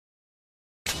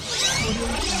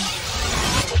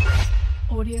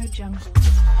Audio Jungle.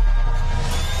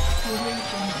 Audio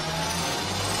Jungle.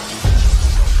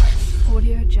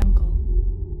 Audio Jungle.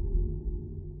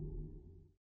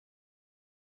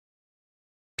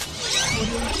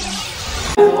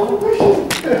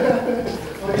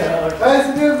 Nice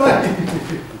to meet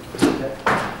you.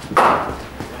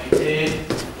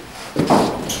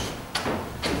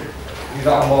 You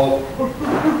got them all.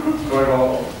 Going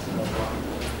all.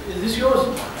 Is this yours?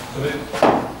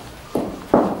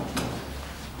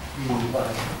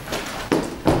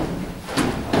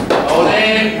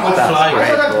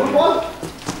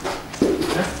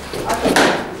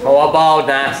 Oh, a ball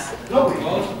dance.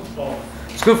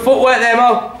 It's good footwork there,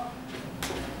 Mo.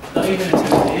 Not even a 2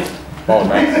 here. Oh,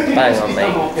 nice. Bang on,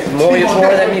 mate. The more of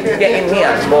them you can get in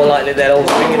here, the more likely they'll all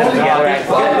string it up together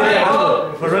outside.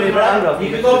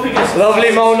 Lovely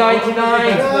Mo99.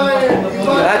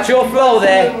 That's your flow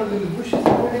there.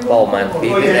 Oh man,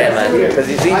 keep it there, man. Because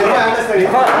it's easy. You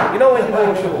can't, you know when you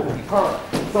go short, you can't.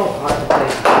 It's not hard to play.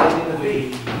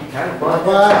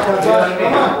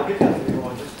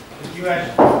 You can.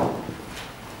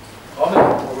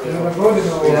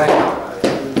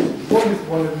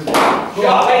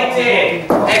 Shot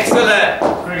 18. Excellent.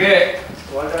 Cricket.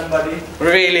 Well done, buddy.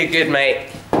 Really good, mate.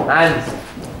 Hands.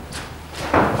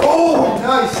 Oh,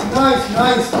 nice.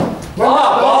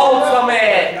 Hold from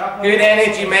it. Good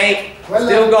energy, mate.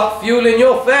 Still got fuel in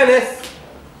your furnace.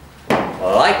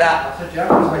 I like that.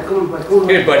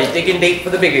 Good, buddy. Digging deep for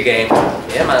the bigger game.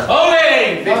 Yeah, man.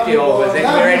 Holding! 50 overs. Then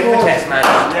we're ready for test match.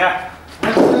 Yeah.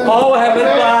 Oh, heaven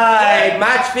light.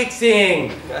 Match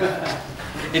fixing.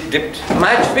 It dipped.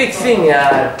 Match fixing,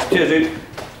 yeah. Cheers, dude.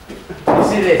 You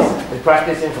see this? We're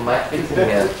practicing for match fixing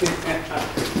here.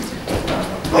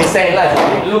 We're saying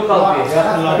like, look obvious.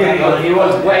 He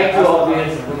was way too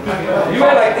obvious. You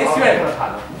went like this, you went.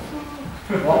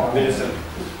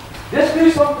 Just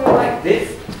do something like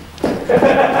this.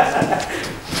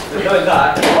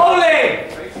 Holding!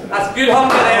 That's good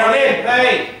hunger there on him.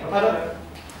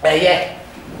 Hey. Yeah.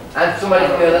 And somebody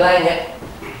from the other line, yeah.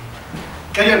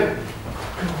 Can you?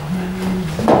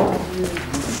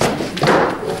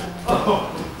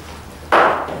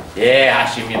 Yeah,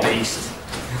 Hashim, you beast.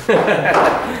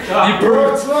 You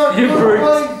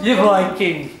brute. You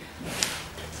Viking.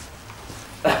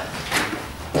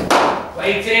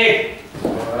 Waiting.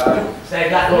 Save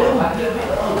that little back a little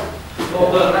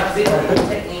bit. That's it.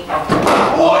 Technique.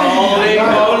 Bowling.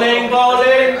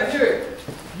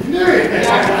 You knew it.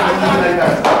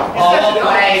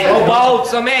 Oh, bold,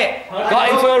 submit. Got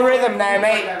into a rhythm now,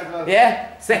 mate.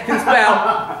 Yeah? Second spell.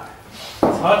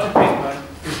 It's hard to pick, man.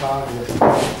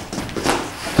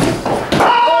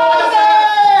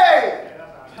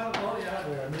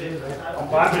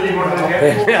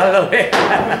 I love it.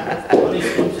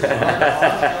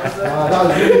 That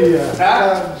was really,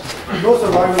 no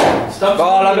survival.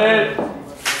 Ball on it.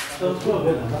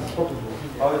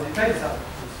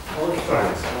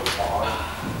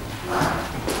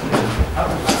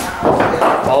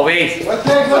 Bobby. Let's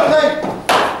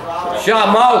take. Shot,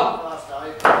 Mo.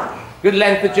 Good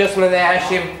length adjustment there,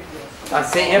 Hashim.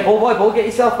 That's it, yeah. Ball, get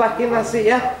yourself back in. That's it,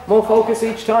 yeah. More focus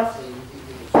each time.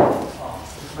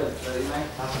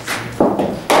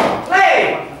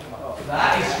 Play!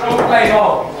 That is strong play, Mo.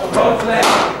 Go to them.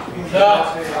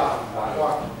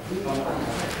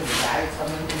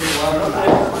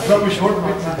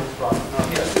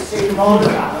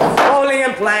 Bowling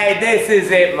and play, this is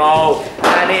it, Mo.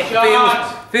 And it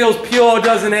feels pure,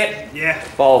 doesn't it? Yeah.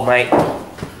 Ball, mate.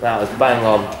 That was bang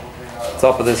on.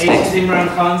 Top of the stick. Imran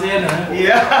Khan's here now.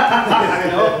 Yeah.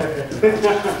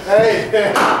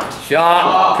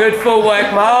 Shot. Good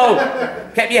footwork, Mo.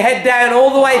 Kept your head down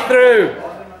all the way through.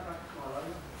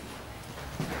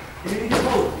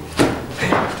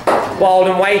 Bowled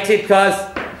and waited, cuz.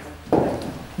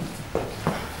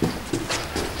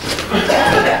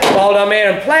 Bowled on here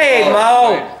and played,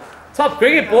 Mo. Top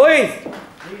cricket, boys.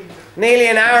 Nearly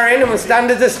an hour in and the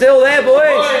standards are still there,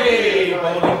 boys.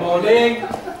 Bowling.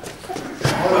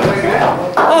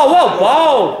 Oh, well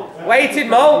bowled. Waited,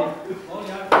 Mo.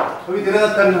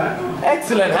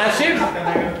 Excellent, Hashim.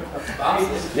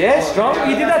 Yeah, strong.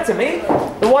 You did that to me.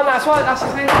 The one that's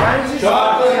his name.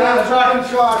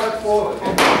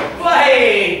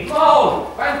 Play! Mo!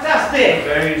 Fantastic!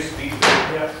 Very speedy.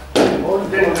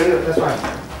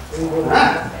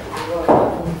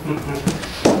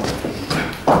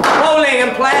 Bowling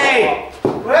and play!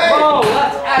 Oh,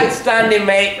 that's outstanding,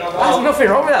 mate. There's nothing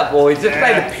wrong with that, boys. Just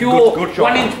played a pure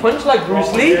 1-inch punch like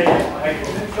Bruce Lee.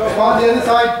 On the other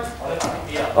side.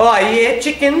 Oh, yeah,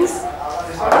 chickens.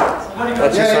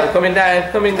 That's just coming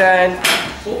down.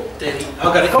 Oh, Daddy. I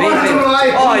got it. Come on, Beat it.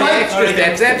 right. Oh, yeah, Right. extra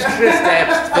steps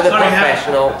for the Sorry, Ham.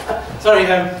 professional. Sorry,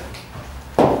 Ham.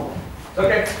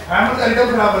 Okay. I'm going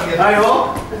to come again. I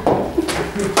know.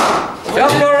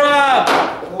 Jump around!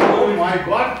 Oh my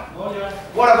God.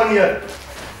 What happened here?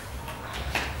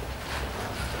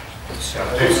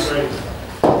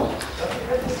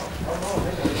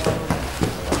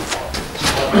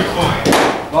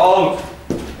 Hold.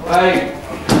 Play.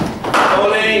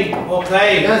 Bowling. Or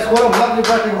play. Yes, what a lovely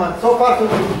batting, man. So far, so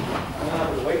good.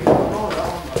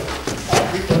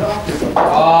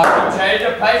 Oh, you change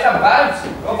the pace and bounce.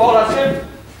 Go ball, that's him.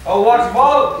 Oh, watch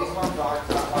ball.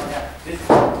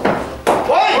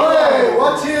 Hey,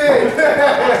 watch it.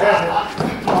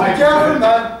 Be careful,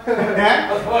 man.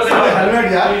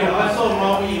 Helmet, yeah? I saw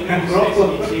Mommy man.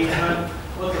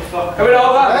 What the fuck? Coming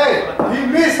over. Hey, he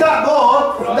missed that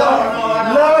ball. No.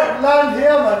 Land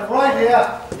here, man. Right here.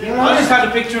 You know I what I just mean? had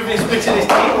a picture of him splitting his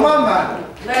Come teeth. on, man.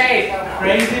 Play.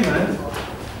 Crazy, man.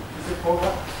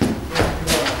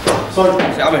 Sorry.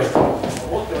 Come in.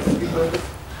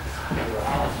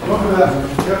 Don't do that.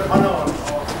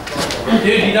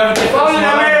 Dude, you have a different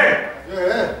smile.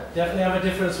 Yeah. Definitely have a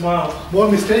different smile.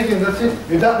 One mistake and that's it.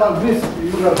 If that one missed,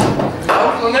 you would have.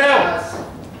 Out for now.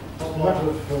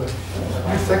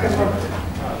 Second one.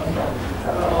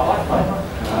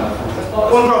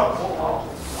 One drop.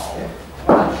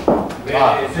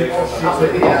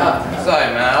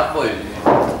 Sorry, man. I thought you.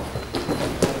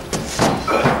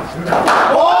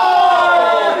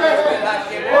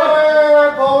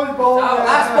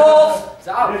 Last ball.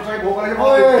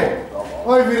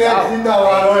 Oi, Virex, ainda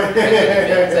lá, oi.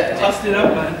 Tossed it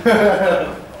up, man.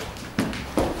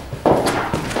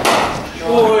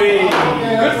 Oi.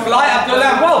 Good flight,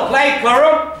 Abdullah. Well played,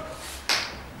 Karam.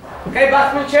 Okay,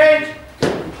 batsman change.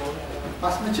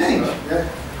 Batsman change. Yeah.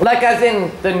 Like as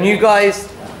in the new guys,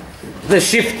 the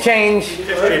shift change.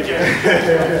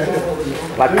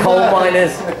 Like coal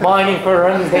miners mining for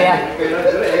runs here.